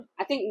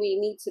think we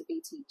need to be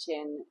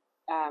teaching.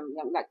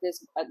 Like there's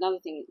another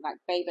thing. Like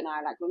Babe and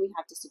I, like when we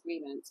have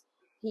disagreements,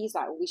 he's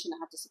like, well, we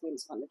shouldn't have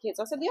disagreements in front of the kids.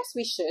 I said, yes,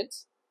 we should.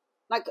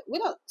 Like,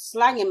 we're not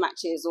slanging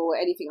matches or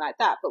anything like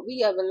that, but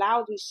we are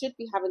allowed, we should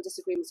be having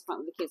disagreements in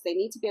front of the kids. They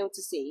need to be able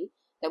to see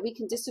that we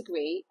can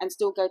disagree and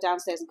still go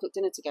downstairs and cook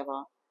dinner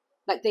together.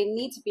 Like, they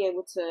need to be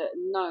able to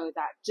know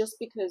that just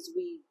because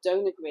we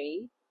don't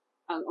agree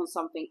on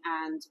something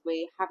and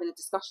we're having a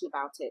discussion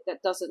about it,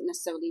 that doesn't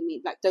necessarily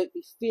mean, like, don't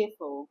be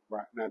fearful.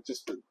 Right, now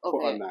just to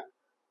put on that,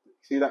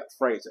 see that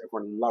phrase that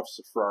everyone loves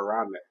to throw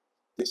around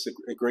there,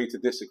 agree to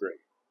disagree.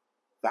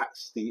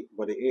 That's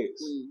what it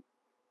is.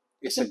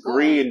 It's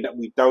agreeing that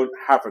we don't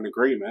have an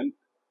agreement,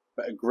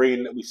 but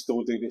agreeing that we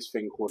still do this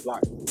thing called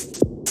life.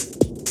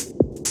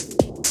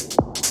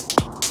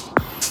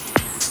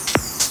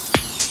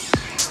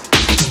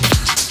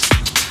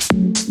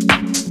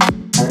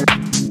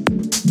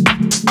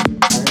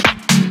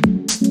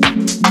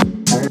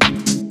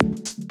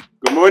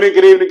 Good morning,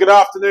 good evening, good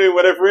afternoon,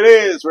 whatever it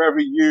is, wherever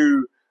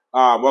you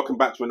are. Welcome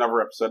back to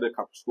another episode of the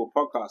Couple School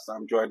Podcast.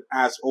 I'm joined,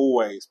 as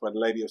always, by the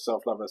lady of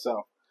self-love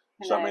herself,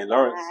 Charmaine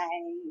Lawrence.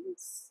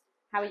 Guys.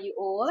 How are you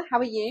all? How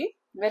are you?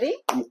 Ready?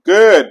 I'm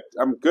good.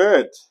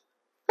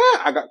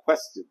 I got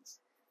questions.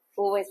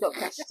 Always got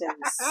questions.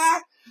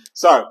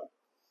 So,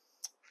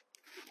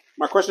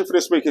 my question for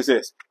this week is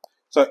this.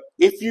 So,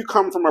 if you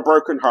come from a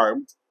broken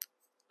home,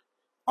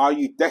 are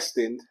you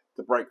destined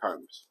to break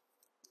homes?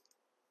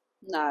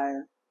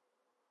 No.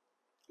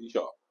 You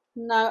sure?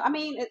 No, I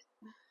mean,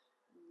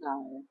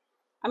 no.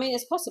 I mean,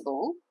 it's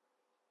possible,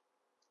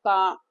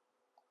 but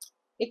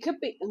it could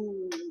be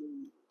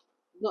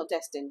not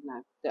destined.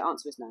 No, the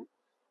answer is no.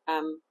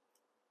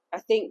 I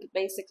think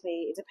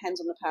basically it depends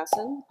on the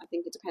person. I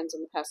think it depends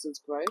on the person's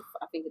growth.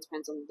 I think it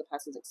depends on the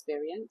person's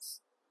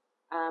experience.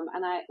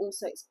 And I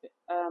also,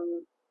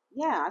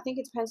 I think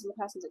it depends on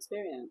the person's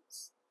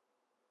experience.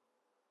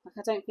 Like,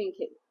 I don't think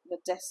the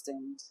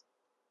destined.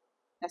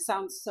 That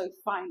sounds so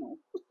final.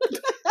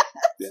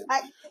 Yeah.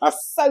 Like,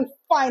 so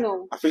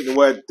final. I think the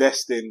word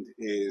destined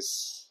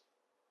is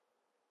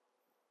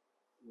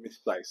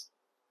misplaced.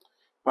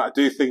 But I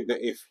do think that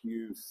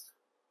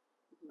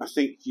I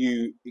think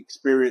you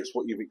experience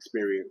what you've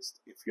experienced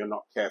if you're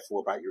not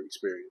careful about your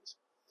experience.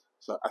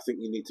 So I think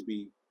you need to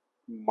be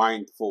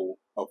mindful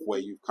of where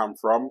you've come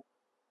from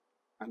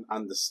and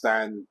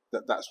understand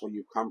that that's where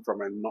you've come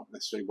from and not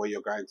necessarily where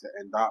you're going to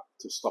end up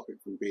to stop it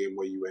from being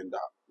where you end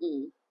up.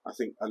 I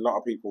think a lot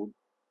of people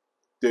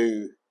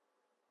do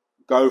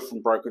go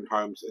from broken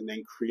homes and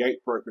then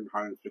create broken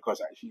homes because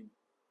actually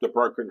the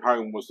broken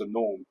home was the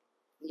norm.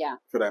 Yeah.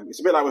 For them. It's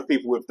a bit like with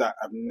people that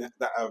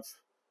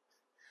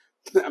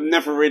have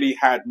never really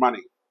had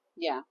money.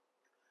 Yeah.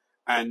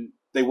 And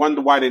they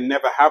wonder why they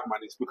never have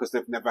money. It's because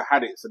they've never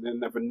had it, so they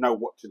never know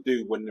what to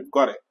do when they've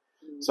got it.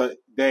 So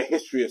their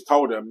history has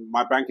told them,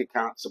 my bank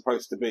account's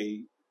supposed to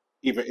be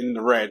either in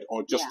the red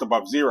or just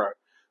above zero.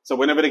 So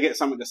whenever they get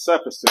something to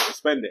surplus to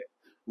spend it.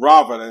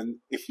 Rather than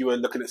if you were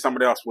looking at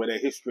somebody else where their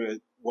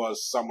history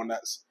was someone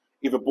that's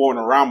either born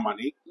around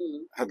money,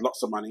 had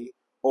lots of money,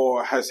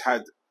 or has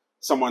had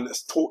someone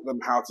that's taught them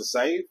how to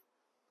save.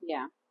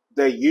 Yeah.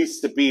 They're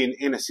used to being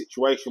in a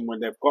situation when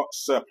they've got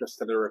surplus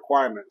to their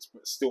requirements,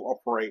 but still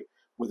operate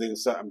within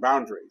certain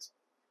boundaries.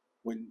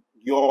 When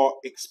your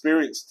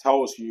experience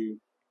tells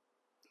you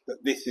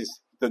that this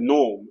is the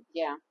norm,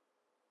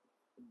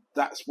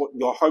 that's what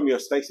your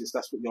homeostasis,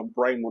 that's what your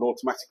brain would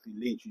automatically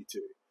lead you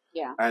to.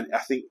 Yeah. And I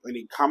think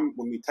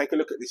when we take a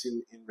look at this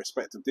in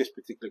respect of this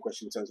particular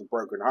question in terms of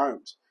broken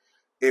homes,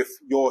 if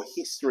your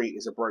history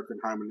is a broken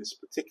home, and it's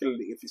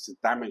particularly if it's a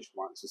damaged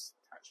one, it's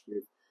attached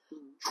with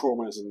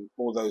traumas and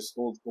all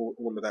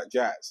of that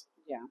jazz.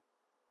 Yeah.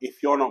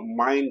 If you're not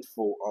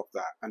mindful of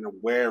that and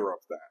aware of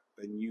that,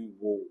 then you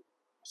will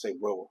say,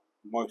 you're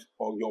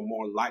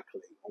more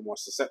likely or more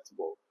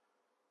susceptible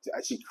to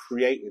actually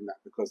creating that,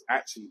 because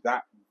actually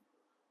that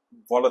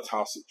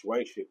volatile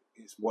situation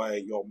is where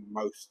you're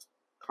most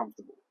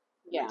comfortable.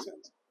 Yeah. Makes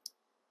sense?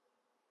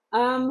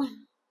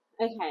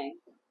 Okay.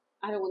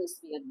 I don't want this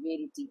to be a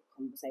really deep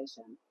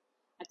conversation.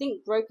 I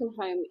think broken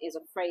home is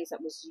a phrase that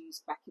was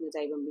used back in the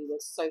day when we were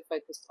so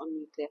focused on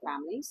nuclear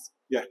families.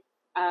 Yeah.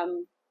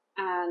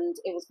 And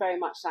it was very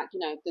much like,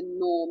 the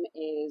norm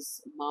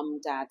is mum,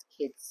 dad,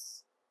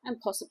 kids, and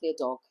possibly a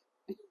dog.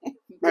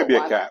 Maybe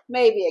a cat.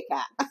 Maybe a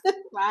cat.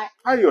 Right?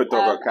 Are you a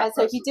dog or a cat? And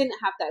so if you didn't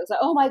have that, it was like,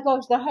 oh my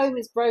gosh, the home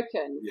is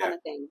broken, kind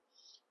of thing.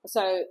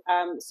 So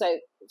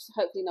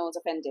hopefully no one's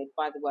offended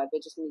by the word. We're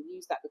just going to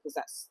use that because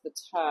that's the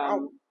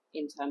term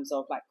in terms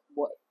of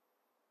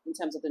in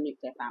terms of the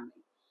nuclear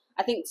family.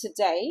 I think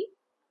today,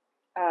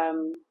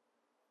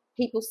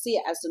 people see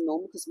it as the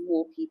norm because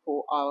more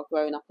people are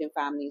growing up in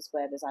families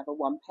where there's either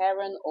one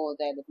parent or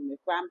they're living with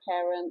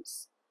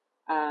grandparents.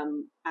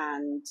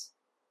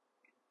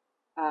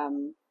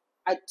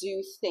 I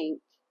do think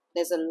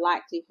there's a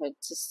likelihood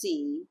to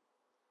see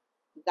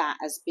that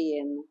as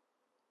being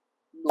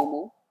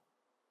normal,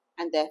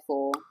 and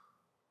therefore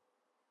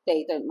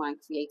they don't mind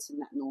creating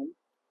that norm.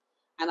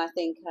 And I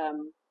think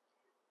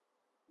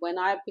when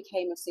I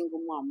became a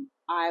single mum,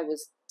 I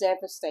was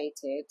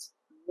devastated,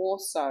 more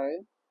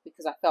so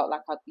because I felt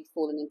like I'd be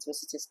falling into a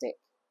statistic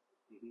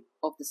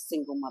of the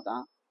single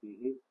mother.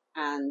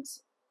 And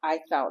I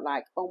felt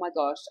like, oh my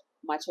gosh,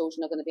 my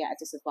children are going to be at a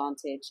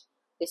disadvantage.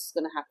 This is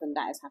going to happen,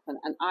 that has happened.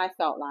 And I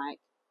felt like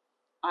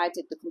I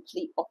did the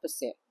complete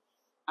opposite.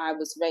 I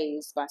was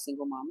raised by a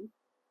single mum.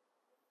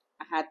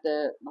 I had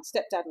my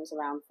stepdad was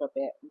around for a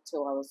bit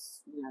until I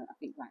was, I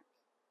think like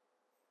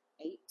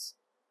 8.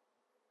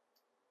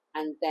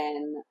 And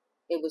then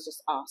it was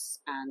just us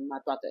and my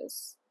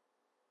brothers.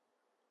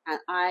 And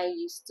I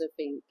used to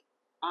think,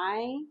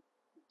 I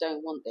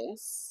don't want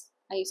this.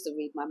 I used to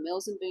read my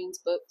Mills and Boons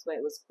books where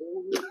it was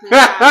all nuclear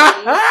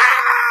families.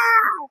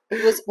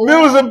 It was all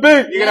Mills and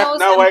Boons. You're gonna Mills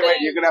no and wait. Boons.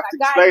 You're gonna have to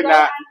Guys, explain go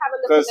that and have a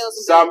look at Mills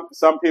because and Boons.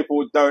 some people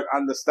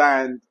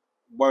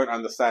won't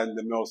understand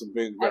the Mills and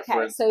Boons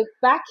reference. Okay, so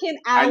back in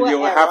our and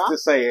you'll era, have to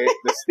say it.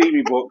 The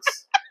steamy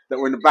books that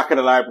were in the back of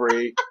the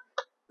library.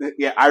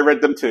 Yeah, I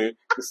read them too.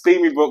 The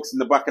steamy books in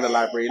the back of the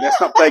library.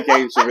 Let's not play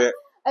games with it.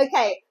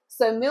 Okay,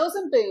 so Mills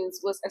and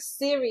Boons was a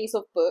series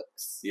of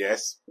books.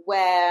 Yes.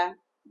 Where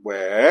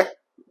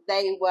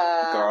they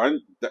were. Go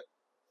on.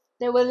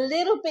 They were a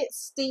little bit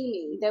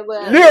steamy. They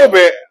were little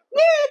bit.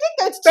 Yeah, they didn't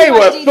go to They too were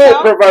much detail.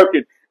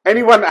 thought-provoking.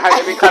 Anyone that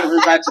had any kind of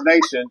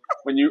imagination,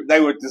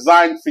 they were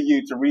designed for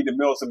you to read the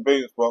Mills and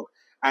Boons book,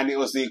 and it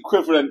was the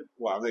equivalent.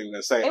 Well, I'm not even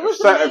going to say it. It was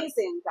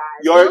amazing,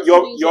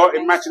 guys. Your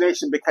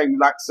imagination became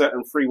like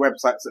certain free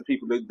websites that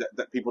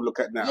people look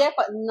at now. Yeah,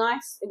 but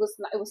nice. It was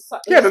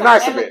the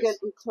nice elegant bits.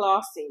 and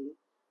classy,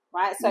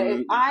 right? So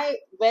if I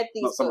read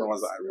these not some books, of the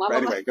ones that I read. But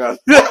anyway, go on.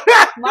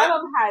 My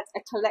mum had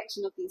a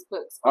collection of these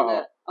books on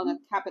a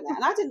cabinet,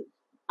 and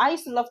I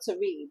used to love to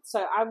read, so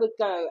I would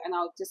go and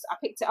I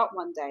picked it up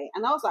one day,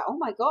 and I was like, oh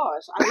my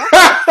gosh, I love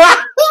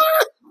it.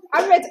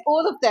 I read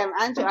all of them,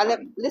 Andrew.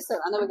 Listen,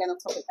 I know we're going to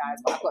topic, guys,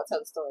 but I've got to tell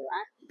the story,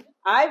 right?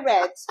 I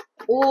read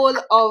all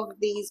of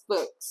these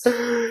books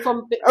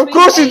from of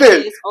course you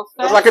did. It 13,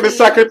 was like an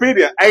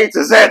encyclopedia, A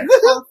to Z.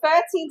 From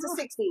 13 to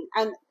 16,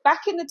 and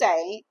back in the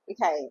day,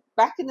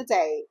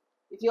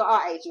 if you're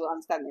our age, you will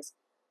understand this.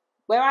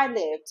 Where I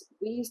lived,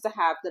 we used to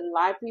have the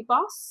library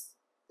bus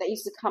that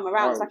used to come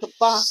around. It's like a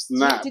bus.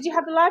 Did you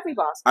have the library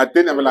bus? I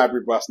didn't have a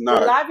library bus, no.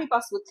 The library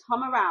bus would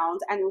come around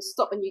and it would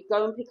stop and you'd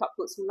go and pick up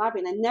books from the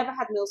library. And they never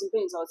had Mills and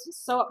Boons. I was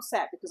just so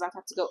upset because I'd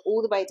have to go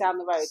all the way down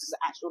the road to the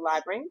actual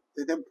library.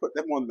 They didn't put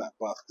them on that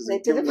bus because they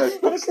were giving those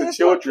books to for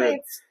children.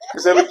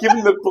 Because they were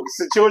giving the books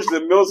to children.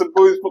 The Mills and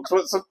Boons books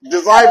were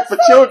designed for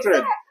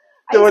children.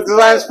 They were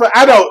designed for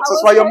adults.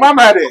 That's why your mum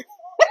had it.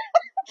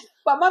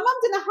 But my mum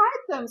didn't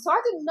hide them, so I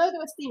didn't know they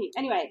were steamy.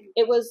 Anyway,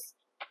 it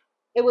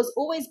was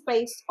always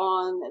based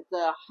on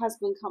the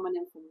husband coming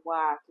in from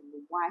work and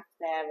the wife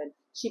there, and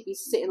she'd be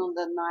sitting on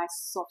the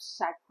nice soft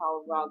shag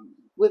pile rug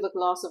with a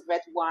glass of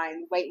red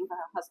wine, waiting for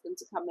her husband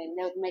to come in.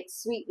 They would make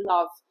sweet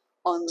love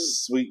on...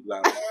 Sweet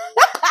love.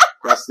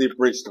 That's the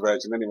abridged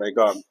version. Anyway,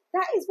 go on.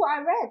 That is what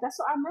I read. That's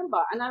what I remember.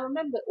 And I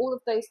remember all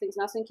of those things,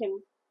 and I was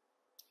thinking,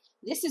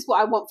 this is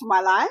what I want for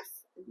my life.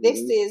 This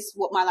is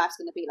what my life's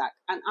going to be like.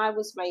 And I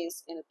was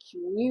raised in a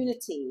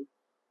community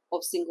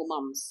of single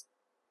mums.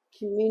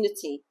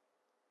 Community.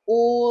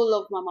 All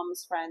of my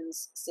mum's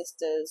friends,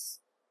 sisters,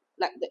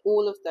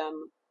 all of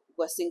them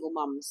were single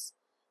mums.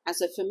 And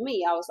so for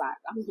me, I was like,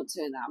 I'm not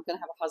doing that. I'm going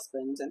to have a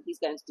husband and he's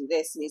going to do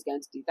this and he's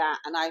going to do that.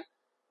 And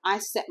I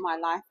set my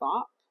life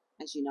up,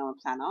 as you know, a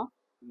planner,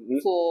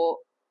 for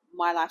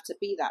my life to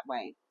be that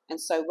way.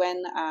 And so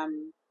when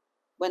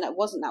it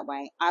wasn't that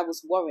way, I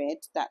was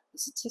worried that the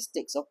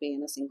statistics of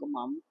being a single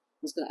mum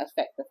was going to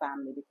affect the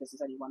family because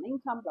there's only one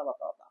income, blah, blah,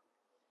 blah, blah.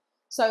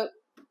 So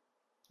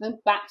then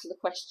back to the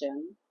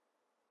question,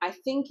 I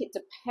think it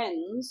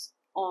depends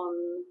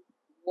on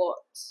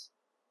what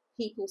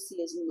people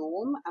see as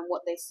norm and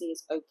what they see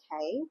as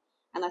okay.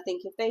 And I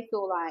think if they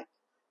feel like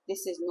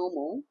this is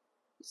normal,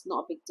 it's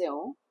not a big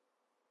deal,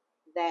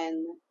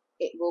 then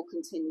it will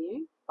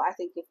continue. But I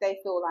think if they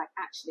feel like,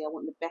 actually, I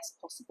want the best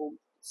possible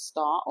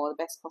start or the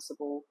best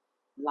possible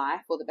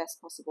life or the best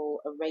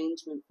possible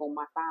arrangement for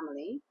my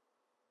family,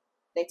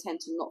 they tend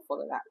to not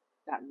follow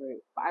that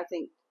route. But I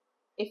think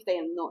if they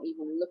are not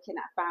even looking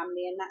at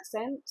family in that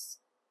sense,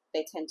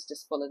 they tend to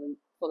just follow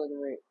the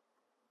route.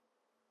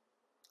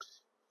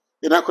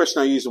 In that question,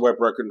 I use the word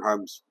broken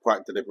homes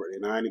quite deliberately,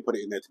 and I only put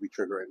it in there to be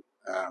triggering,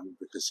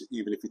 because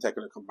even if you take a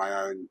look at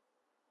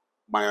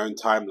my own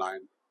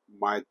timeline,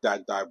 my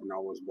dad died when I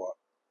was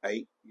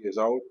 8 years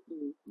old.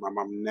 My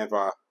mum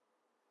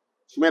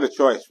she made a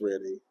choice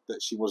really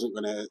that she wasn't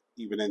going to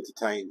even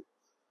entertain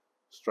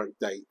stroke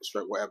date,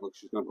 stroke whatever.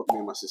 She was going to put me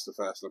and my sister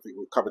first. And I think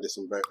we've covered this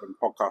on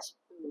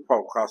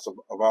podcasts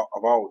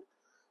of old.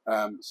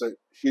 So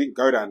she didn't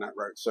go down that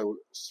route.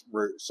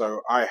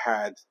 So I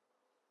had,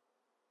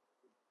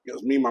 it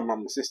was me, my mum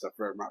and sister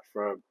very much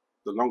for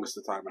the longest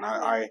of time.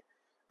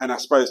 And I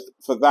suppose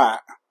for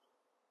that,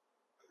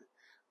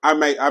 I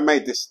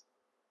made this,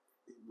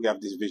 we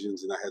have these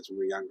visions in our heads when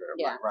we were younger.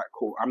 I'm like, right,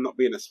 cool. I'm not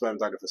being a sperm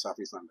donor for South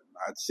East London.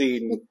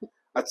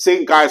 I'd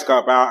seen guys go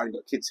about and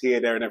got kids here,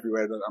 there and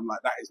everywhere. I'm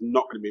like, that is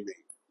not going to be me.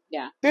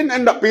 Yeah. Didn't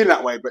end up being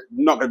that way, but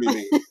not going to be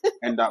me.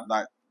 End up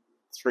like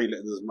 3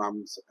 litters,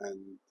 mums,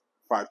 and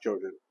 5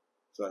 children.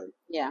 So,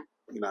 yeah,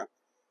 you know,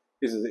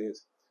 is as it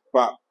is.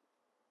 But,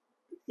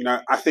 you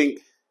know, I think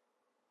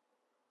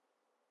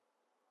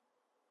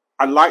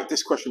I like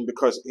this question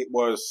because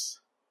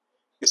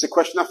it's a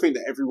question I think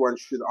that everyone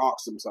should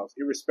ask themselves,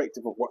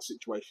 irrespective of what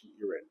situation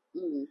you're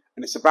in. mm.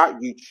 And it's about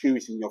you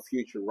choosing your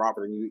future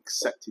rather than you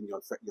accepting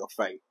your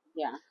fate.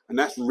 Yeah. And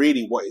that's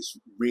really what it's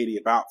really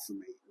about for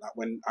me. Like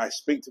when I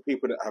speak to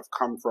people that have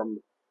come from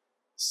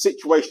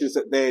situations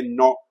that they're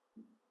not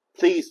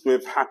pleased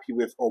with, happy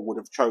with, or would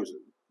have chosen.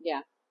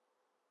 Yeah.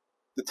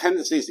 The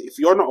tendency is if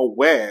you're not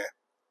aware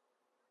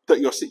that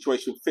your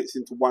situation fits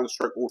into one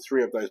stroke all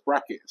 3 of those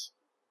brackets,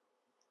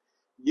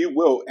 you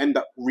will end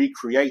up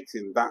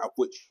recreating that of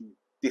which you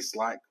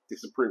dislike,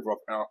 disapprove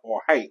of,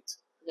 or hate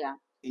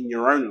in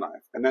your own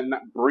life. And then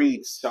that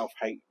breeds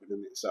self-hate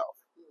within itself.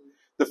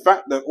 The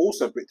fact that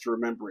also a bit to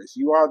remember is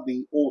you are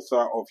the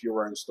author of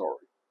your own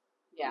story.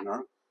 Yeah. You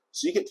know?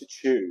 So you get to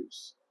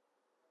choose.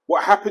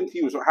 What happened to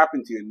you is what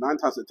happened to you. And 9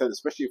 times out of 10,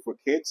 especially if we're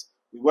kids,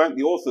 we weren't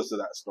the authors of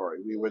that story.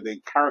 We were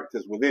the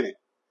characters within it.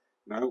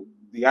 You know,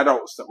 the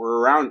adults that were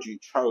around you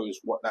chose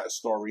what that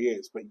story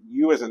is. But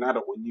you as an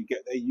adult, when you get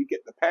there, you get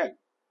the pen.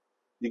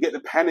 You get the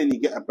pen and you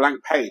get a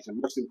blank page.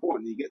 And most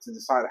importantly, you get to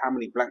decide how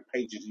many blank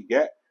pages you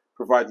get,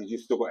 provided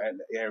you've still got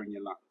air in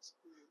your lungs.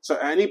 So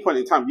at any point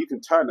in time, you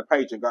can turn the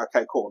page and go,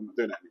 okay, cool, I'm not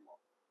doing that anymore.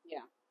 Yeah.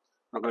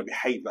 I'm not going to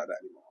behave like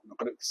that anymore. I'm not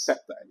going to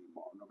accept that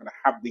anymore. I'm not going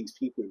to have these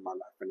people in my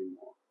life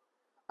anymore.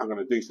 I'm going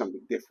to do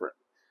something different.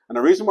 And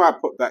the reason why I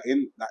put that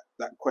in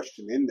that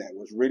question in there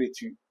was really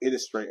to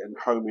illustrate and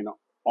home in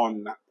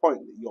on that point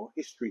that your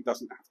history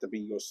doesn't have to be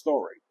your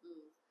story.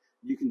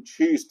 You can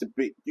choose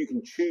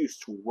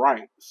to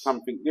write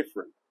something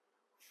different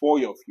for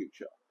your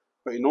future.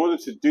 But in order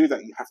to do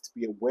that, you have to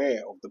be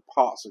aware of the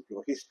parts of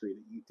your history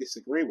that you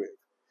disagree with.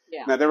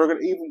 Yeah. Now, there are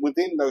even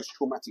within those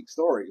traumatic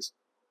stories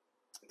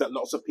that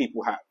lots of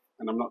people have,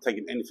 and I'm not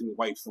taking anything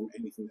away from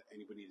anything that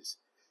anybody has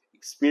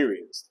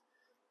experienced.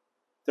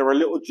 There are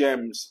little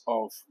gems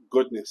of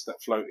goodness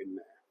that float in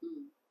there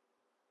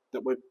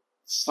that were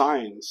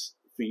signs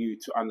for you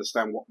to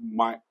understand what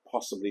might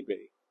possibly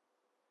be.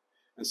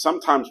 And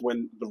sometimes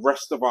when the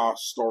rest of our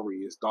story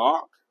is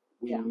dark,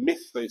 we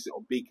miss those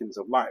little beacons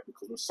of light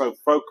because we're so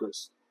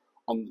focused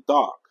on the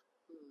dark.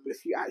 But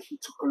if you actually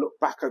took a look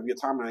back over your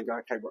timeline and go,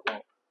 okay,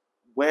 well,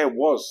 where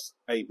was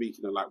a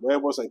beacon of light? Where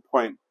was a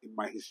point in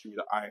my history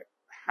that I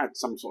had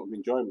some sort of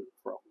enjoyment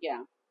from?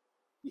 Yeah.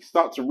 You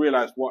start to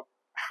realize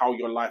how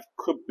your life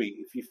could be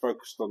if you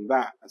focused on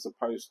that as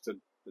opposed to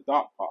the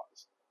dark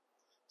parts.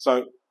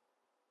 So,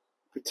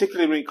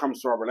 particularly when it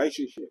comes to our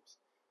relationships,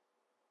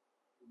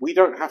 we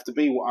don't have to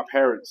be what our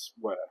parents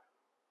were,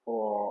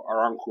 or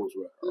our uncles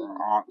were, or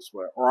our aunts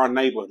were, or our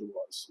neighbour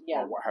was,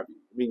 or what have you.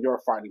 I mean, you're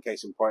a fighting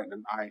case in point,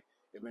 and I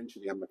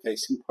eventually am a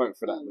case in point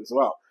for that as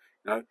well.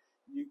 You know,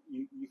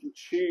 you can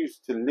choose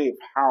to live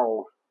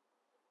how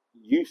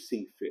you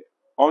see fit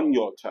on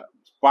your terms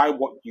by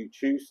what you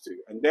choose to,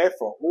 and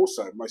therefore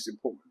also most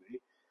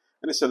importantly,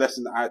 and it's a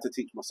lesson that I had to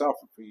teach myself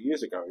a few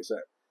years ago, is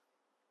that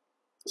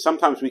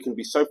sometimes we can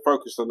be so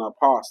focused on our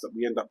past that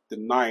we end up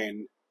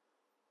denying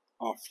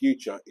our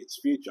future its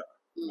future.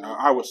 You know,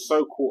 I was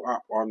so caught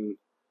up on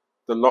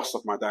the loss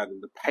of my dad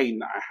and the pain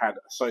that I had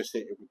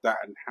associated with that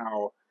and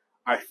how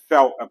I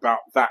felt about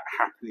that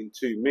happening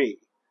to me.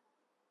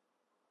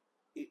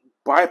 It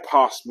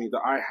bypassed me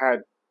that I had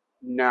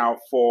now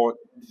 4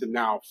 to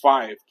now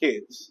 5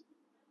 kids.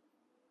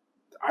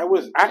 I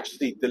was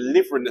actually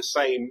delivering the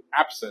same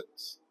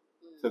absence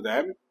to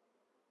them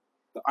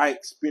that I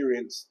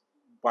experienced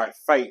by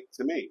fate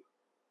to me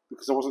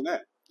because I wasn't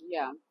there.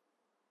 Yeah.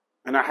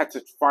 And I had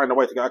to find a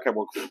way to go, okay,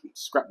 well,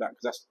 scrap that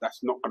because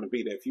that's not going to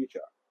be their future.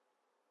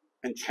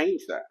 And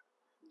change that.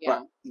 Yeah.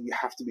 But you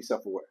have to be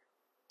self-aware.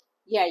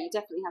 Yeah, you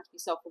definitely have to be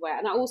self-aware.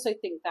 And I also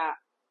think that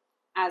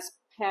as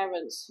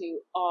parents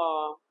who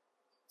are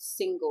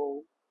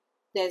single,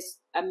 there's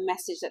a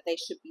message that they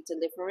should be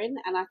delivering.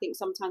 And I think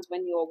sometimes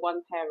when you're a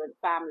one-parent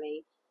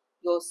family,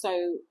 you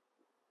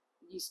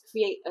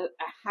create a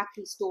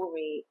happy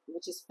story,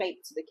 which is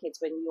fake to the kids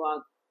when you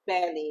are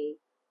barely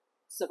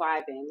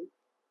surviving.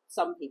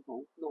 Some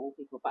people, not all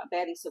people, but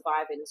barely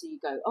surviving. So you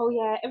go, oh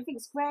yeah,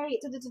 everything's great.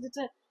 Da, da, da, da,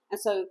 da.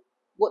 And so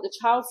what the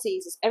child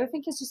sees is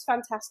everything is just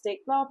fantastic,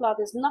 blah, blah.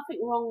 There's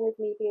nothing wrong with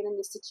me being in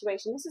this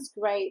situation. This is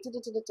great, da,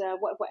 da, da, da, da,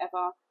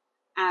 whatever.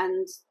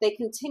 And they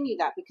continue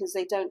that because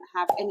they don't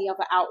have any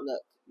other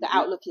outlook. The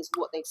outlook is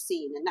what they've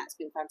seen, and that's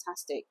been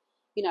fantastic.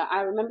 You know,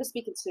 I remember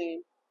speaking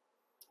to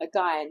a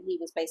guy, and he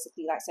was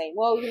basically like saying,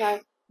 well, you know,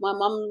 my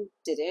mum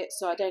did it,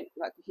 so I don't,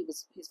 like,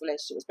 his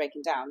relationship was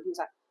breaking down. He was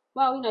like,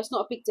 well, you know, it's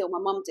not a big deal.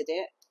 My mum did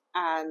it,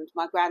 and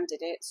my gran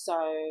did it, so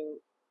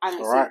I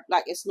don't see,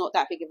 like, it's not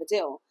that big of a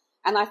deal.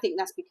 And I think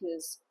that's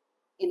because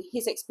in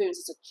his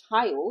experience as a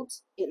child,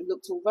 it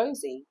looked all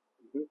rosy.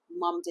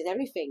 Mum did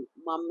everything.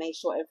 Mum made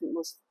sure everything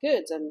was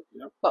good,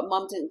 but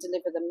mum didn't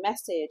deliver the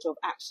message of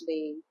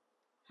actually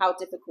how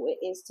difficult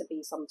it is to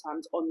be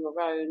sometimes on your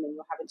own when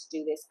you're having to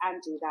do this and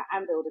do that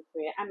and build a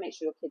career and make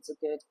sure your kids are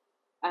good,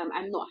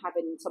 and not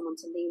having someone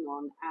to lean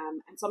on.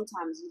 And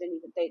sometimes you don't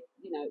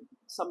even,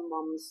 some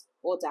mums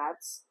or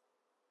dads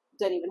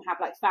don't even have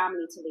like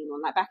family to lean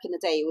on. Like back in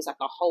the day, it was like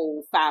a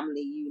whole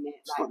family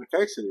unit. It's like, not the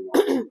case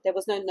anymore. there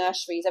was no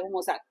nurseries. Everyone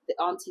was at the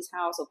auntie's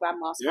house or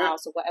grandma's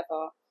house or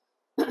whatever.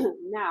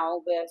 Now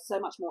we're so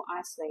much more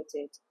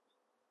isolated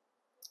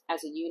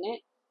as a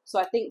unit. So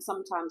I think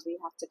sometimes we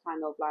have to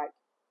kind of like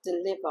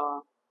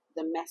deliver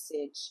the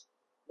message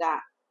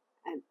that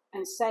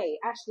and say,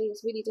 actually,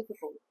 it's really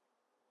difficult.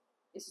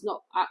 It's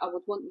not, I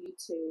would want you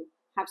to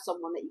have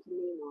someone that you can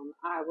lean on.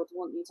 I would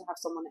want you to have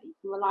someone that you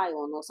can rely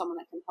on, or someone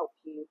that can help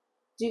you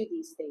do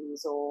these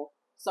things, or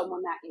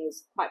someone that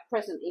is quite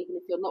present, even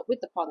if you're not with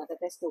the partner, that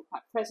they're still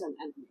quite present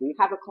and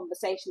have a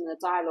conversation and a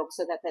dialogue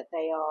so that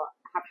they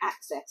have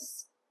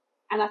access.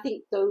 And I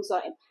think those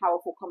are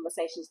powerful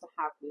conversations to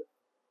have with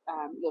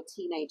your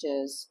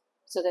teenagers,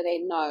 so that they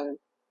know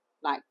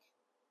like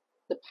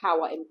the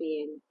power in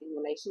being in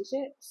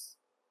relationships.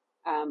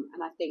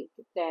 And I think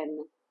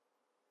then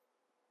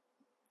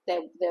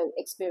their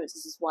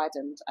experiences is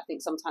widened. I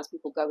think sometimes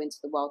people go into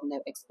the world and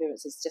their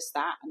experience is just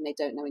that, and they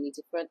don't know any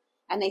different.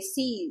 And they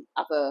see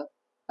other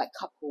like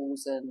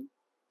couples and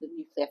the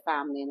nuclear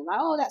family, and they're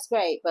like, oh, that's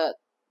great, but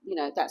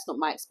that's not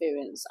my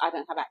experience. I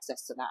don't have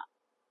access to that.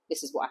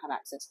 This is what I have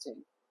access to,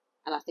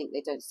 and I think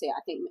they don't see it.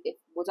 I think if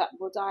would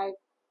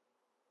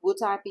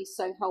I be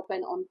so hell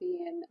bent on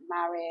being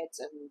married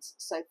and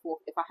so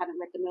forth if I hadn't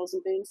read the Mills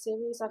and Boon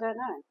series? I don't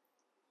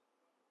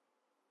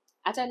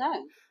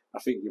know. I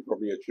think you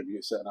probably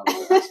attribute certain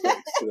other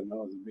aspects to the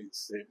Mills and Boon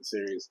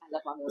series. I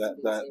love my Mills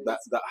and Boon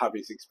series. That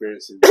hubby's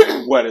experiences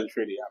well and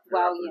truly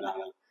Well,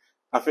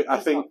 I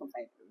think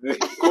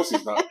of course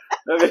he's not,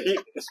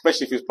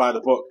 especially if he's buying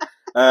the book.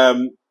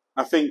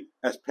 I think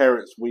as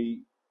parents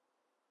we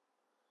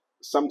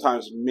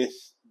sometimes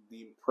miss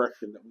the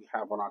impression that we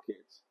have on our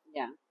kids.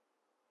 Yeah.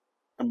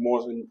 And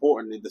more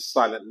importantly, the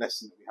silent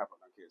lesson that we have on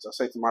our kids. I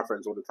say to my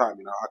friends all the time,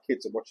 our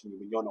kids are watching you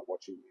when you're not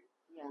watching you.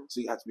 Yeah.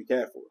 So you have to be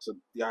careful. So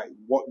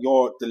what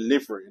you're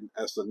delivering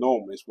as the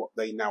norm is what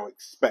they now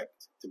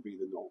expect to be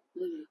the norm.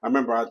 Mm. I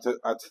remember I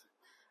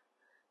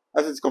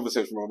had this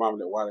conversation with my mum a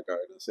little while ago,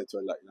 and I said to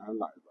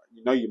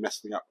her, you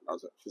messed me up. And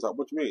she's like,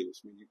 what do you mean?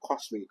 I mean, you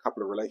cost me a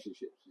couple of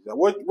relationships. She's like,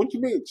 what do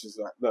you mean? She's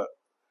like, look,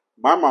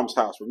 my mum's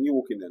house, when you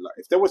walk in there, like,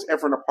 if there was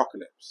ever an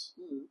apocalypse,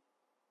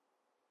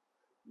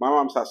 my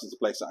mum's house is the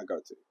place that I go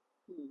to.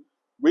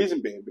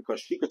 Reason being, because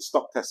she could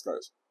stock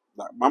Tesco's.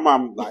 Like, my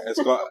mum, has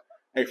got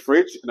a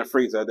fridge and a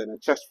freezer, then a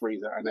chest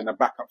freezer, and then a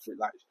backup fridge.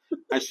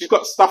 And she's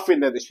got stuff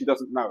in there that she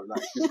doesn't know.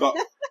 Like, she's got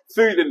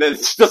food in there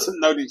that she doesn't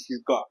know that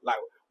she's got. Like,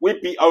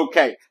 we'd be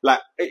okay.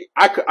 Like,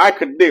 I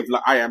could live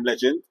like I Am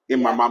Legend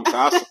in my mum's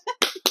house.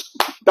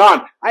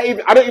 Done. I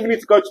don't even need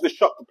to go to the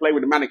shop to play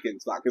with the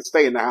mannequins. Like, I can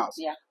stay in the house.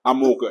 Yeah.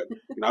 I'm all good,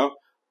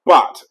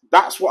 But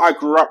that's what I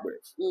grew up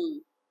with.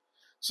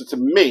 So to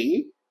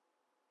me,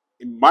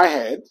 in my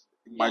head,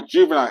 in my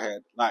juvenile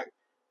head, like,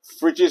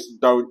 fridges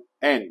don't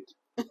end.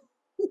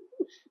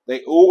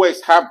 They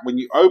always have, when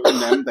you open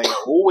them, they are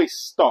always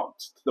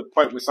stocked to the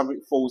point where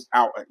something falls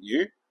out at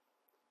you.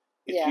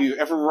 If you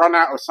ever run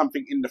out of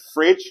something in the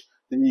fridge,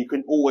 then you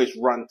can always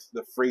run to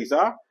the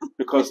freezer,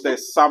 because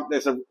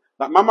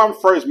like, my mum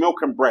throws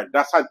milk and bread.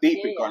 That's how deep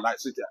it got. Like,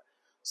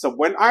 so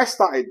when I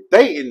started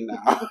dating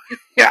now,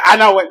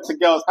 and I went to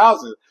girls'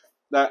 houses,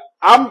 that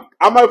I'm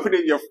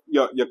opening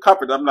your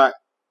cupboard. I'm like,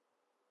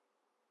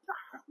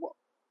 what?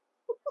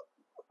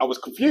 I was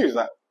confused.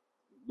 Like,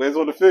 where's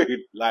all the food?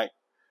 Like,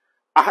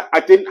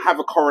 I didn't have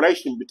a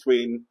correlation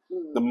between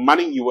the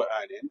money you were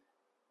earning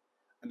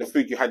and the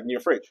food you had in your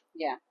fridge.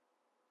 Yeah.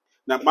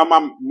 Now, my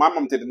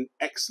mum did an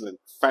excellent,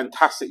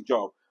 fantastic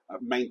job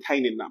of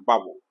maintaining that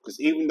bubble. Because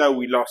even though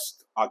we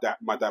lost my dad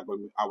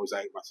when I was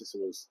 8, my sister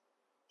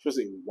she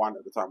wasn't even 1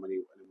 at the time when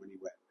he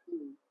went.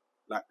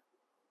 Like,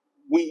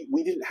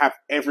 we didn't have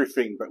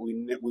everything, but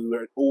we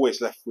were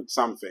always left with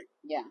something.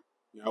 Yeah.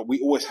 We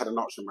always had an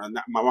option, and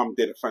my mum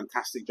did a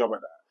fantastic job at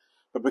that.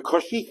 But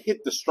because she hid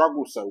the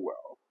struggle so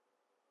well,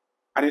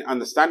 I didn't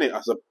understand it. I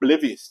was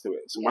oblivious to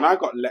it. So when I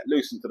got let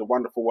loose into the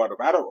wonderful world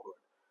of adulthood,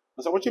 I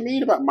was like, what do you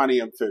mean about money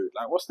and food?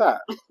 Like, what's that?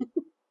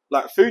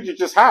 Like, food you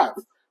just have.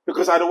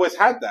 Because I'd always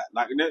had that.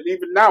 Like,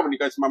 even now when you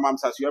go to my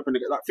mum's house, you open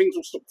it, like, things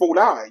will fall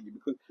out at you,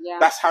 because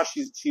that's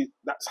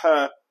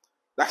how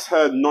that's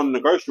her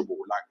non-negotiable.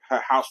 Like,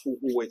 her house will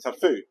always have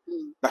food.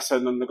 That's her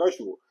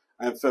non-negotiable.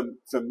 And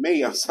for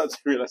me, I'm starting to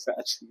realize that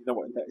actually, you know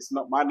what, it's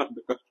not my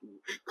non-negotiable,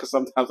 because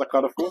sometimes I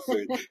can't afford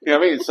food. You know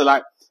what I mean? So,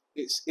 like,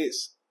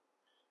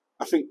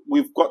 I think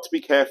we've got to be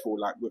careful,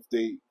 like, with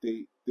the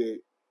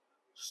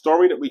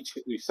story that we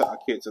set our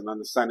kids, and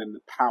understanding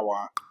the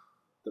power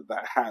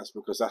that has,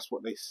 because that's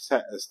what they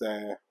set as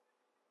their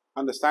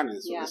understanding,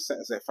 is what they set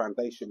as their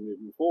foundation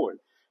moving forward.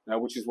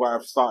 Which is why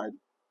I've started,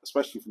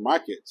 especially for my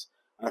kids,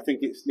 and I think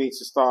it needs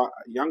to start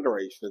at a younger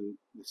age than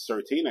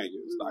necessarily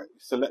teenagers, like,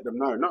 to let them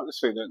know, not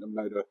necessarily let them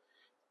know the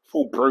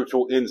full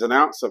brutal ins and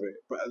outs of it,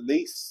 but at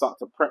least start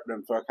to prep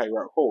them for, okay,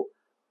 right, cool.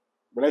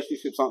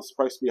 relationships aren't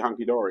supposed to be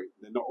hunky dory.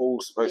 They're not all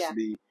supposed to Yeah.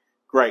 be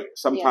great. Yeah,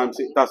 Sometimes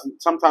it definitely.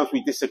 doesn't. Sometimes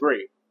we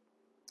disagree,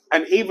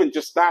 and even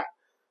just that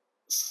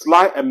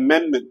slight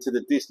amendment to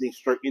the Disney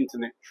stroke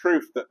internet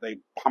truth that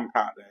they pump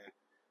out there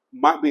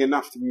might be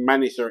enough to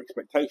manage their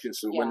expectations.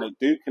 So when Yeah.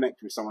 they do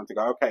connect with someone, to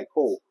go, okay,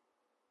 cool,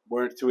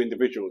 we're two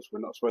individuals. We're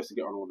not supposed to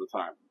get on all the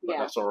time, but Yeah.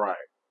 that's all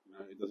right. You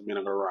know, it doesn't mean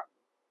I'm gonna run or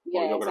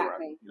Yeah, you're gonna run.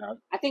 exactly. You know,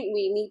 I think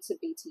we need to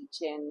be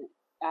teaching,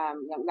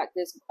 like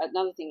there's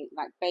another thing,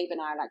 like Babe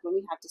and I, like when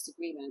we have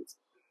disagreements,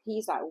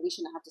 he's like, well, we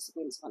shouldn't have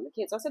disagreements in front of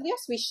the kids. I said,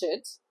 yes, we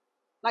should.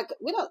 Like,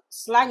 we're not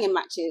slanging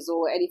matches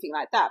or anything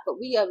like that, but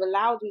we are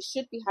allowed, we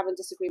should be having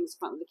disagreements in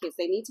front of the kids.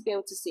 They need to be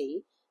able to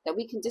see that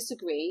we can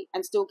disagree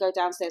and still go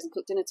downstairs and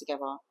cook dinner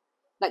together.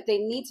 Like, they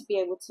need to be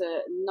able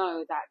to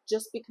know that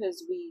just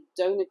because we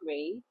don't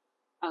agree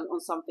on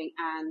something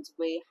and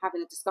we're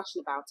having a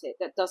discussion about it,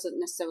 that doesn't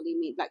necessarily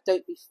mean, like,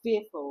 don't be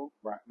fearful.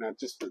 right now,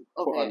 just to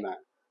of put on it. that,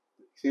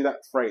 see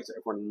that phrase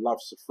that everyone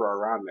loves to throw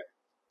around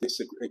there,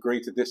 agree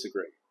to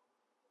disagree.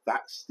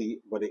 That's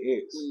what it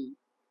is.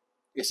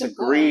 It's It's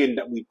agreeing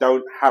that we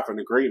don't have an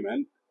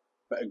agreement,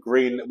 but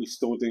agreeing that we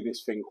still do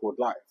this thing called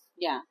life.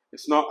 Yeah.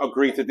 It's not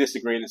agree to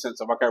disagree in the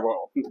sense of, okay,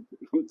 well,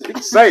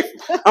 it's safe,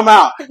 I'm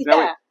out. You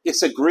know, Yeah.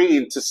 it's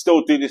agreeing to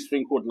still do this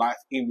thing called life,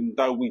 even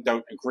though we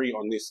don't agree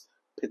on this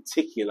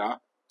particular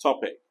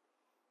topic.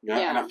 You know?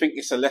 Yeah. And I think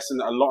it's a lesson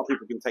that a lot of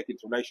people can take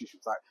into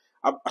relationships. Like,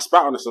 I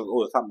spout on this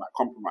all the time about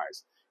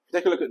compromise. If you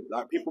take a look at,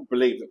 like, people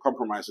believe that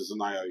compromise is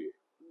an IOU.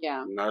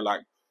 Yeah. You know,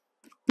 like,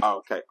 oh,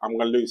 okay, I'm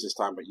going to lose this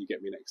time, but you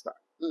get me next time.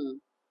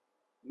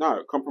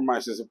 No,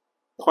 compromise is a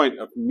point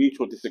of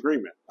mutual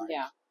disagreement. Like,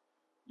 Yeah.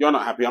 you're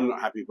not happy, I'm not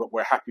happy, but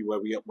we're happy where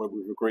we've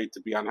agreed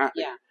to be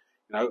unhappy. Yeah.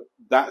 You know,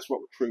 that's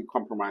what true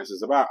compromise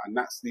is about, and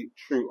that's the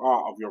true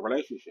art of your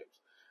relationships.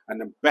 And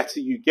the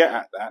better you get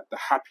at that, the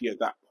happier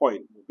that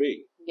point will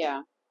be.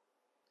 Yeah.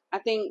 I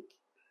think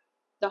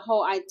the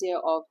whole idea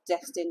of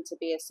destined to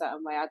be a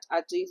certain way,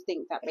 I do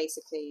think that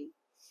basically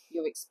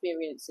your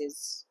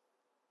experiences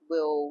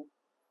will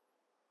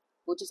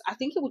just, I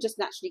think it will just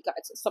naturally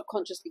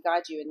subconsciously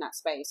guide you in that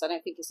space. I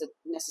don't think it's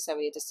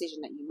necessarily a decision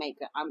that you make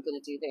that I'm going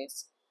to do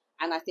this.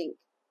 And I think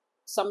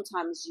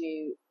sometimes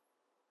you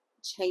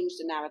change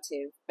the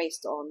narrative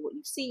based on what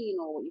you've seen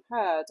or what you've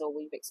heard or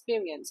what you've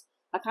experienced.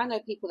 Like, I know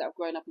people that have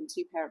grown up in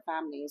 2-parent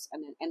families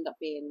and then end up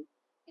being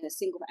in a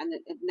single, and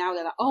now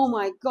they're like, oh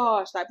my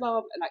gosh, like blah,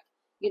 blah, blah, like,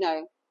 you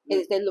know,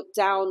 they look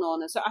down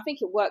on. And so I think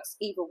it works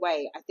either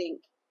way. I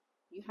think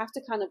you have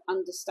to kind of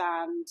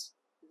understand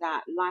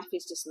that life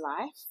is just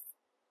life,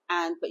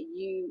 but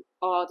you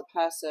are the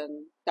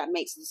person that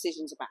makes the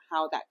decisions about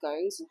how that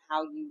goes and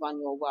how you run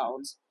your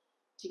world.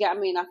 Do you get what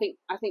I mean? I think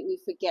we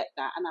forget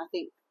that, and I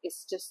think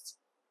it's just,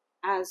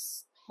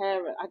 as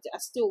parents, I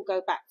still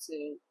go back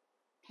to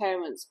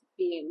parents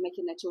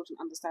making their children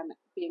understand that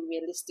being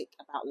realistic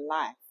about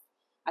life.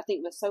 I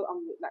think we're so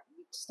like,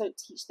 we just don't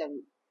teach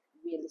them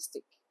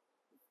realistic,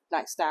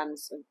 like,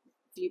 stands and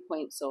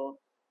viewpoints or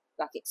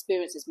like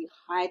experiences. We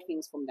hide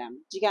things from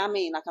them. Do you get what I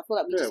mean? Like, I feel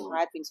like we just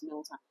hide things from them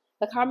all the time.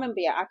 Like, I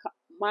remember,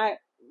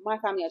 my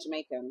family are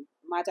Jamaican.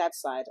 My dad's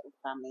side of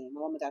the family,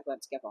 my mum and dad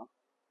weren't together.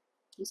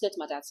 I used to go to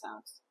my dad's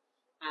house,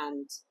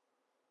 and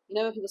you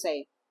know when people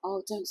say,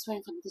 "Oh, don't swear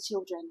in front of the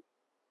children,"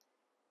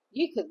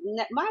 you could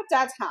my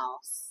dad's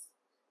house,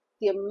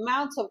 the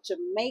amount of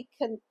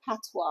Jamaican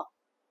patois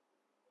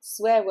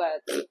swear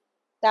words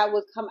that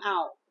would come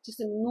out, just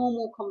a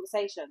normal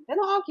conversation. They're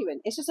not arguing.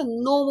 It's just a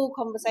normal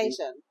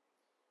conversation.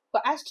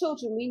 But as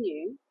children, we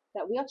knew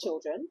that we are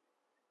children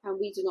and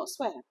we do not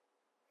swear.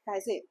 That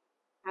is it.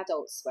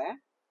 Adults swear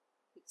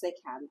because they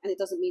can, and it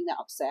doesn't mean they're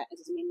upset. It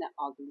doesn't mean they're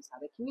arguing. It's how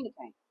they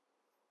communicate.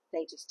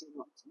 They just do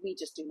not. We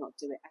just do not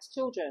do it as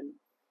children.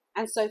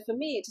 And so for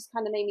me, it just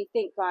kind of made me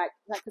think, like,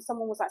 because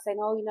someone was like saying,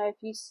 "Oh, you know, if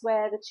you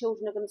swear, the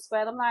children are going to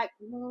swear." And I'm like,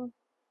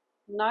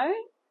 no.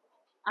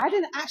 I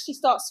didn't actually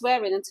start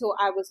swearing until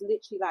I was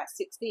literally like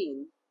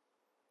 16.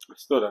 I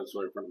still don't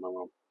swear in front of my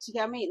mum. Do you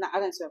get what I mean? Like, I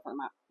don't swear in front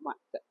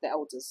of the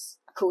elders.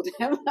 I call them.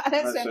 I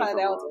don't swear in front of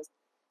the elders.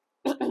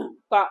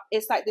 But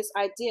it's like this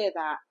idea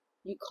that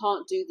you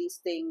can't do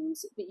these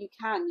things, but you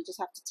can. You just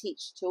have to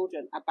teach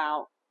children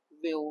about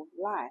real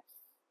life.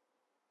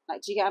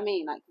 Like, do you get what I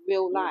mean? Like,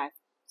 real life,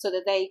 so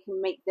that they can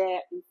make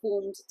their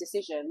informed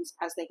decisions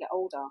as they get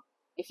older.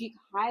 If you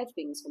hide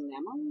things from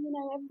them, oh, you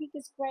know, everything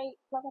is great,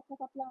 blah, blah, blah,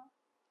 blah, blah.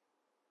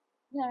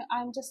 You know,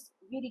 I'm just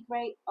really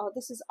great. Oh,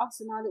 this is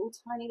us in our little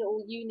tiny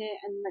little unit,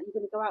 and like, you're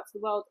going to go out to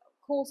the world.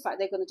 Of course, like,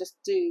 they're going to just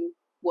do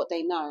what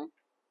they know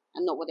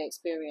and not what they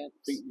experience.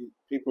 I think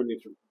people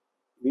need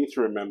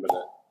to remember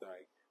that,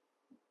 like,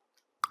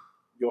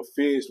 your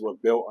fears were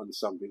built on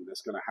something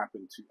that's going to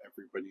happen to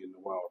everybody in the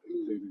world,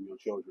 including your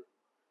children.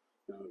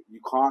 You know, you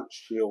can't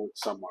shield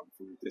someone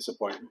from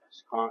disappointment.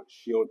 You can't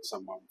shield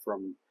someone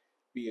from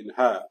being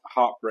hurt.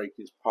 Heartbreak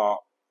is part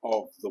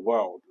of the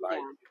world,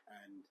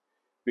 and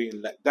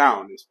being let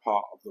down is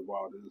part of the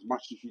world. And as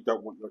much as you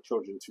don't want your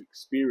children to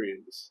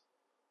experience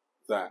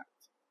that,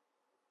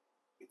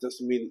 it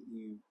doesn't mean that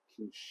you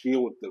can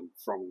shield them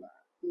from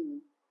that.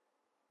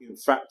 in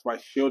fact, by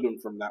shielding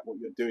from that, what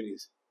you're doing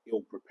is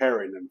you're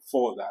preparing them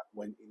for that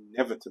when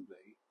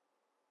inevitably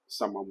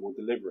someone will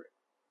deliver it.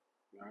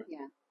 You know?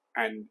 Yeah.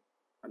 And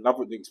I love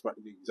what the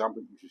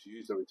example you just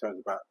used, though, in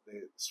terms about the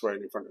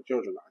swearing in front of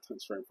children. I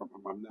don't swear in front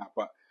of my mum now,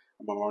 but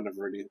my mum never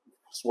really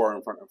swore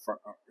in front of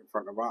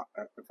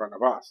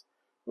us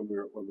when we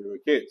were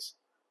kids.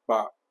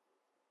 But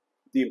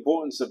the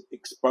importance of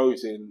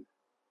exposing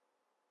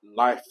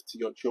life to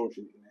your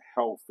children in a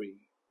healthy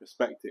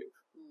perspective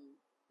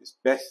is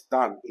best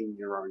done in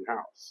your own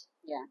house.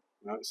 Yeah.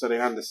 You know, so they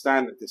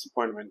understand that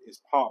disappointment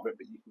is part of it,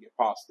 but you can get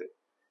past it.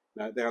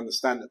 You know, they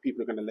understand that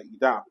people are going to let you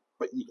down,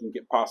 but you can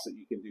get past it.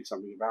 You can do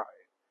something about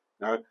it.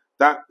 You know,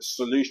 that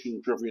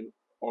solution-driven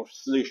or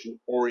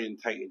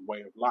solution-orientated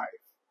way of life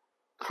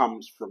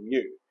comes from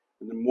you,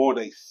 and the more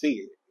they see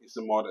it, is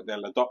the more that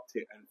they'll adopt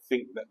it and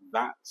think that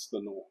that's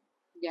the norm.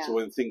 Yeah. So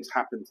when things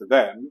happen to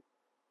them,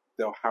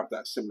 they'll have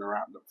that similar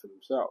outlook for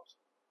themselves.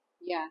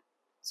 Yeah.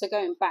 So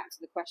going back to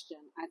the question,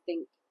 I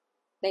think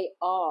they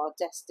are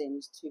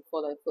destined to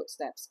follow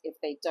footsteps if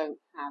they don't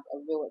have a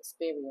real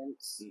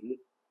experience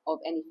of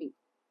anything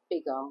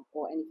bigger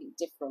or anything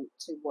different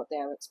to what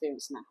they're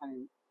experiencing at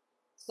home.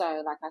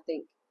 So like I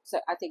think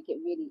it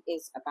really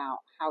is about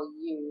how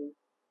you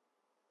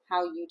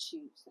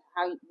choose,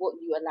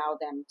 what you allow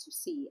them to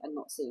see and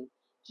not see.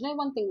 Do you know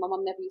one thing my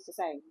mum never used to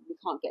say? We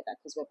can't get that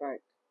because we're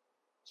broke.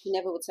 She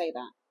never would say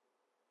that.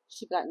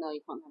 She'd be like, no,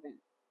 you can't have it.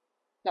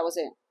 That was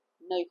it.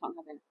 No, you can't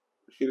have it.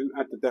 She didn't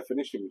add the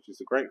definition, which is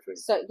a great thing.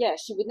 So yeah,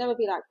 she would never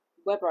be like,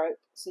 we're broke,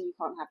 so you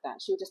can't have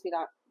that. She would just be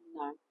like,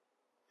 no.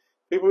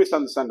 People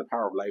misunderstand the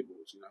power of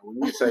labels. You know, when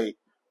you say,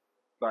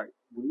 like,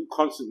 when you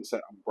constantly say,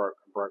 I'm broke,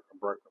 I'm broke, I'm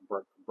broke, I'm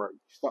broke, I'm broke,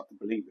 you start to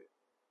believe it.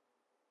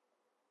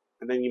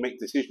 And then you make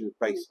decisions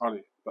based on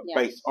it, but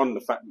based on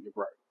the fact that you're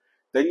broke.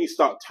 Then you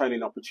start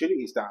turning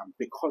opportunities down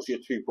because you're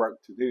too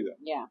broke to do them.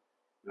 Yeah.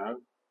 You know,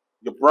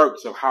 you're broke,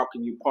 so how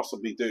can you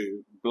possibly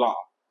do blah?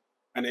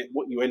 And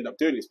what you end up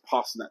doing is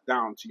passing that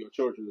down to your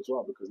children as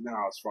well, because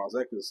now, as far as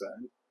they're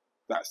concerned,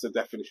 that's the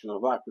definition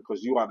of life,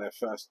 because you are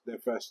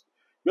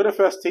you're their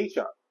first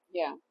teacher.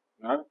 Yeah.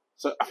 You know?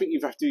 So I think you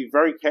have to be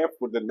very careful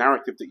with the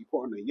narrative that you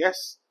put on there.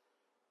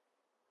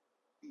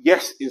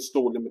 Yes,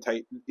 install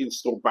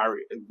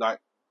barrier, like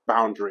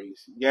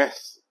boundaries.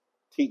 Yes,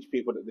 teach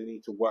people that they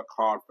need to work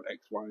hard for X,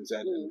 Y, and Z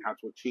and how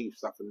to achieve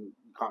stuff, and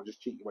you can't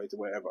just cheat your way to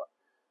wherever.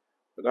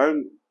 But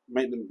don't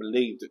make them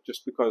believe that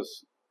just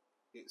because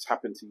it's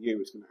happened to you,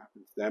 it's going to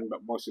happen to them. But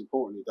most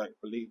importantly,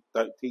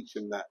 don't teach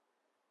them that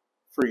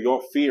through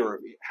your fear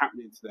of it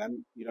happening to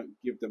them, you don't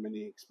give them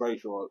any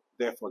exposure, or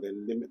therefore they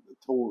limit the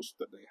tools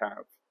that they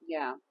have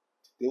to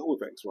deal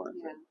with X, Y,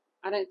 and Z.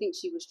 I don't think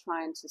she was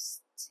trying to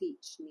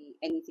teach me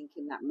anything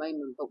in that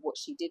moment, but what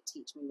she did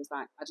teach me was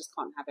like, I just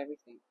can't have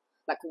everything.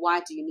 Like, why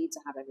do you need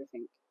to have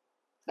everything?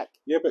 Like,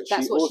 but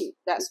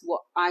that's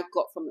what I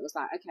got from it. Was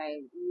like,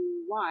 okay,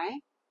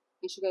 why?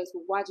 And she goes,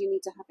 well, why do you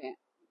need to have it?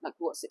 Like,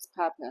 what's its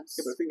purpose?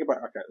 Yeah, but think about,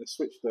 okay, let's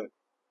switch the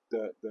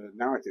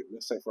narrative.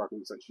 Let's say, for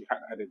argument's sake, she had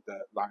added the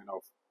line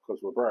of,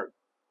 because we're broke.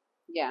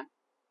 Yeah.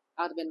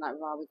 I'd have been like,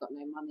 well, we've got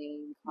no money,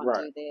 we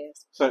can't do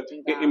this. So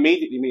it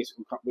immediately means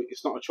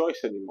it's not a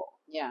choice anymore.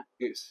 Yeah.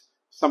 It's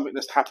something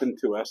that's happened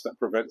to us that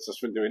prevents us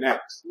from doing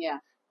X. Yeah.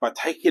 By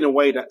taking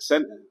away that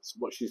sentence,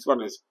 what she's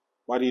gone is,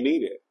 why do you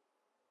need it?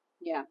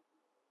 Yeah.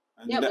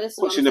 And that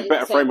puts you in a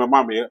better frame of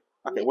mind.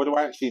 Okay, what do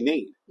I actually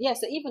need? Yeah,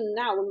 so even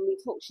now when we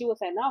talk, she was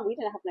saying, no, we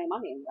didn't have no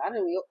money. I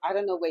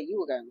don't know where you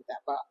were going with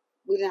that, but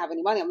we didn't have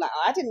any money. I'm like,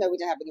 I didn't know we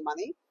didn't have any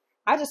money.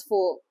 I just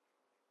thought,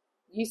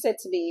 you said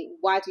to me,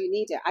 why do you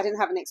need it? I didn't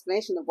have an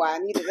explanation of why I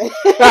needed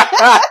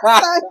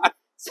it.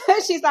 so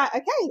she's like,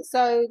 okay,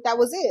 so that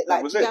was it.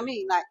 Like, do you know what I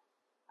mean? Like,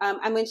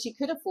 and when she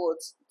could afford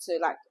to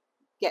like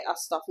get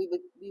us stuff, we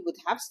would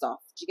have stuff.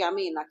 Do you get what I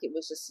mean? Like, it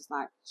was just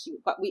like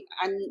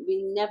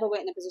we never were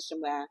in a position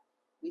where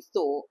we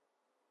thought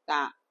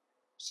that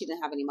she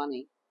didn't have any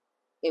money.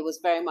 It was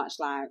very much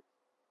like,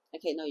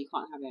 okay, no, you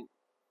can't have it.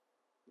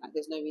 Like,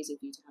 there's no reason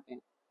for you to have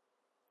it.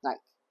 Like,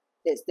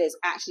 there's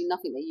actually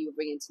nothing that you were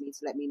bringing to me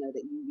to let me know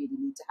that you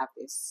really need to have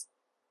this.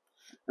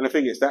 And the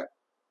thing is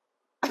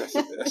that's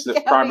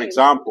the prime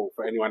example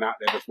for anyone out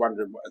there that's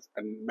wondering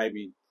and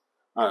maybe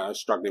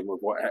struggling with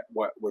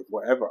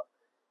whatever.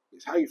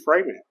 It's how you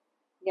frame it.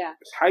 Yeah.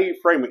 It's how you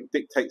frame it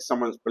dictates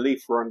someone's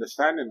belief or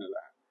understanding of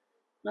that.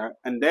 You know?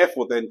 And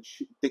therefore then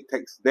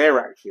dictates their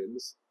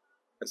actions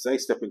as they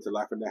step into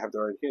life and they have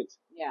their own kids.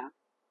 Yeah.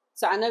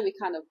 So I know we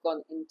kind of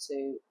gone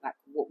into like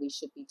what we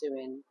should be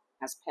doing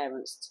as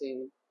parents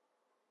to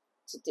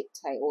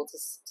dictate or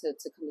to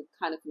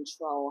kind of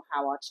control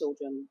how our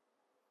children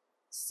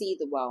see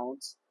the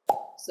world,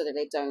 so that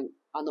they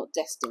are not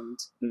destined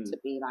to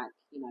be like,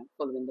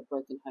 following the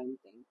broken home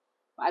thing.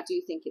 But I do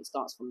think it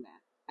starts from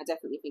there. I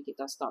definitely think it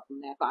does start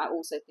from there. But I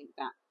also think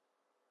that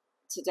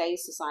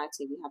today's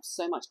society, we have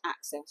so much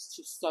access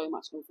to so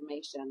much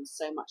information,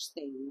 so much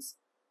things.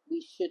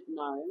 We should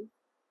know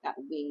that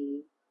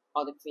we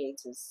are the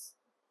creators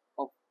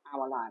of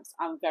our lives.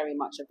 I'm very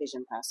much a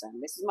vision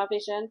person. This is my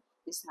vision.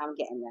 This is how I'm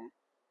getting there.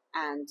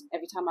 And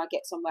every time I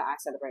get somewhere, I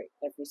celebrate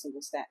every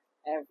single step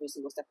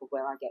of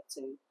where I get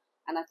to.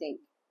 And I think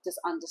just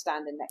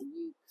understanding that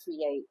you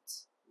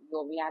create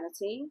your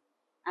reality.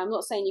 I'm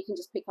not saying you can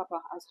just pick up a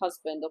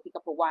husband or pick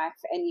up a wife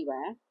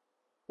anywhere,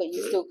 but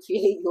you still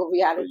create your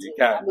reality. But you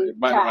can. I mean, You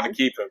might not want to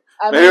keep him.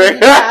 I mean, you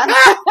can.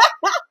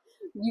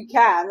 You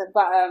can,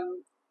 but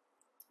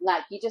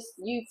like you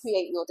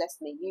create your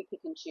destiny. You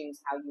pick and choose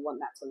how you want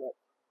that to look.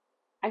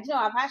 And you know,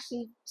 I've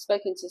actually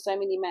spoken to so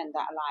many men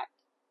that are like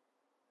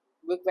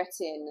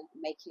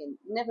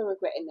never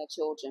regretting their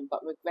children,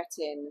 but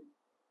regretting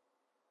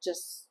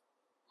just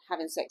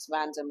having sex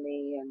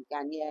randomly and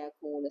going, yeah,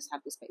 cool, let's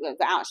have this. But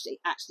actually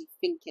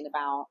thinking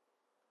about,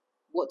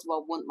 what do I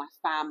want my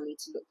family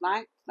to look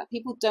like? Like,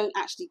 people don't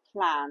actually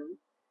plan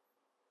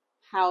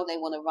how they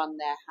want to run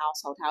their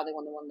household, how they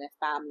want to run their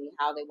family,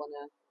 how they want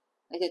to.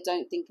 Like, they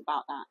don't think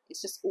about that.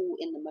 It's just all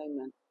in the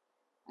moment.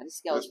 Like,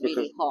 this girl's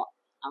really hot.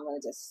 I'm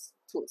gonna just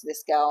talk to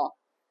this girl.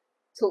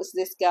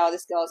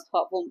 This girl's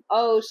hot. Boom.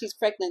 Oh, she's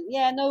pregnant.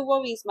 Yeah, no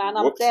worries, man.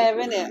 I'm there,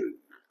 innit?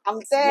 I'm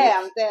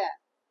there.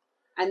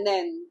 And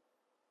then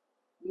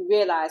you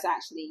realise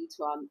actually you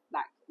two are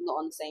like not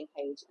on the same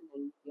page, and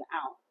then you're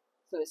out.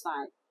 So it's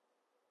like,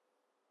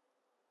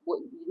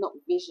 you're not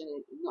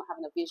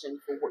having a vision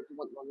for what you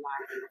want your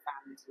life and your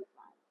family to look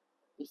like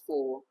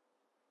before.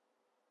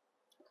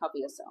 Cover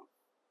yourself.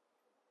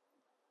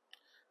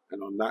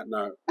 And on that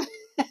note,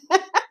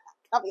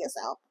 cover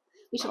yourself.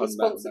 We should be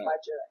sponsored by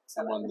Durex.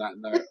 And on that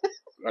note,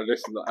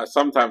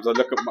 sometimes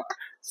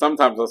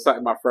I sat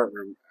in my front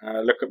room and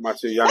I look at my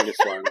two youngest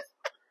ones,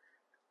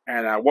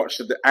 and I watch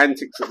the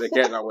antics that they're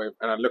getting up with,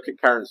 and I look at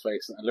Karen's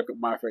face and I look at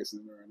my face in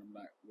the mirror, and I'm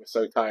like, we're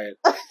so tired.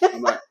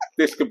 I'm like,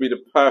 this could be the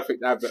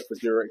perfect advert for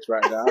Durex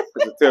right now,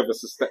 because the two of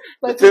us are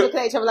look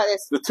at each other like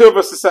this. The two of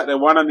us are sat there,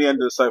 one on the end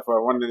of the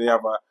sofa, one on the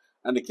other,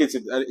 and the kids.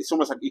 It's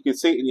almost like you can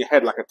see it in your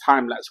head, like a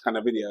time lapse kind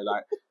of video.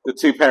 Like the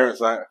two parents,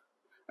 like,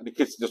 and the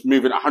kids are just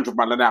moving at 100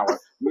 miles an hour,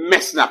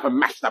 messing up and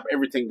mashing up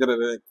everything,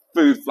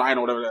 food flying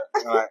all over.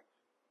 Like,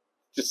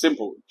 just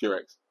simple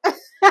Durex.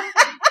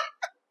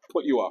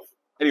 Put you off.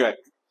 Anyway.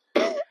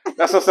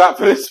 That's what's up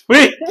for this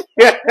week.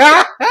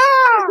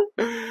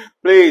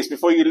 Please,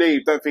 before you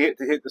leave, don't forget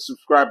to hit the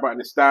subscribe button.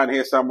 It's down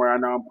here somewhere. I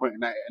know I'm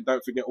pointing at it. And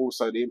don't forget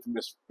also the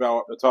infamous bell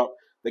at the top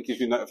that gives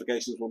you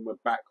notifications when we're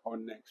back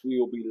on next. We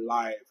will be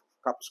live,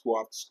 Couple School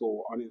After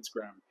School, on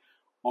Instagram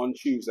on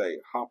Tuesday,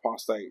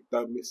 8:30.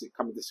 Don't miss it.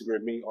 Come and disagree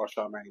with me or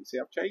Charmaine. See,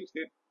 I've changed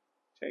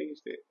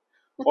it.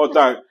 Or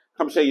don't.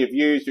 Come share your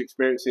views, your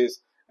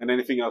experiences, and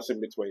anything else in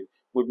between.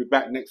 We'll be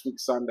back next week,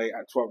 Sunday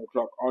at 12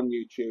 o'clock on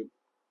YouTube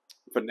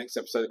for the next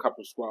episode of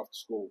Couple School After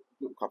School.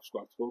 Not Couple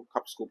School After School,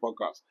 Couple School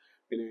Podcast.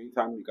 In the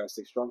meantime, you guys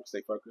stay strong,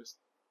 stay focused.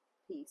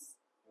 Peace.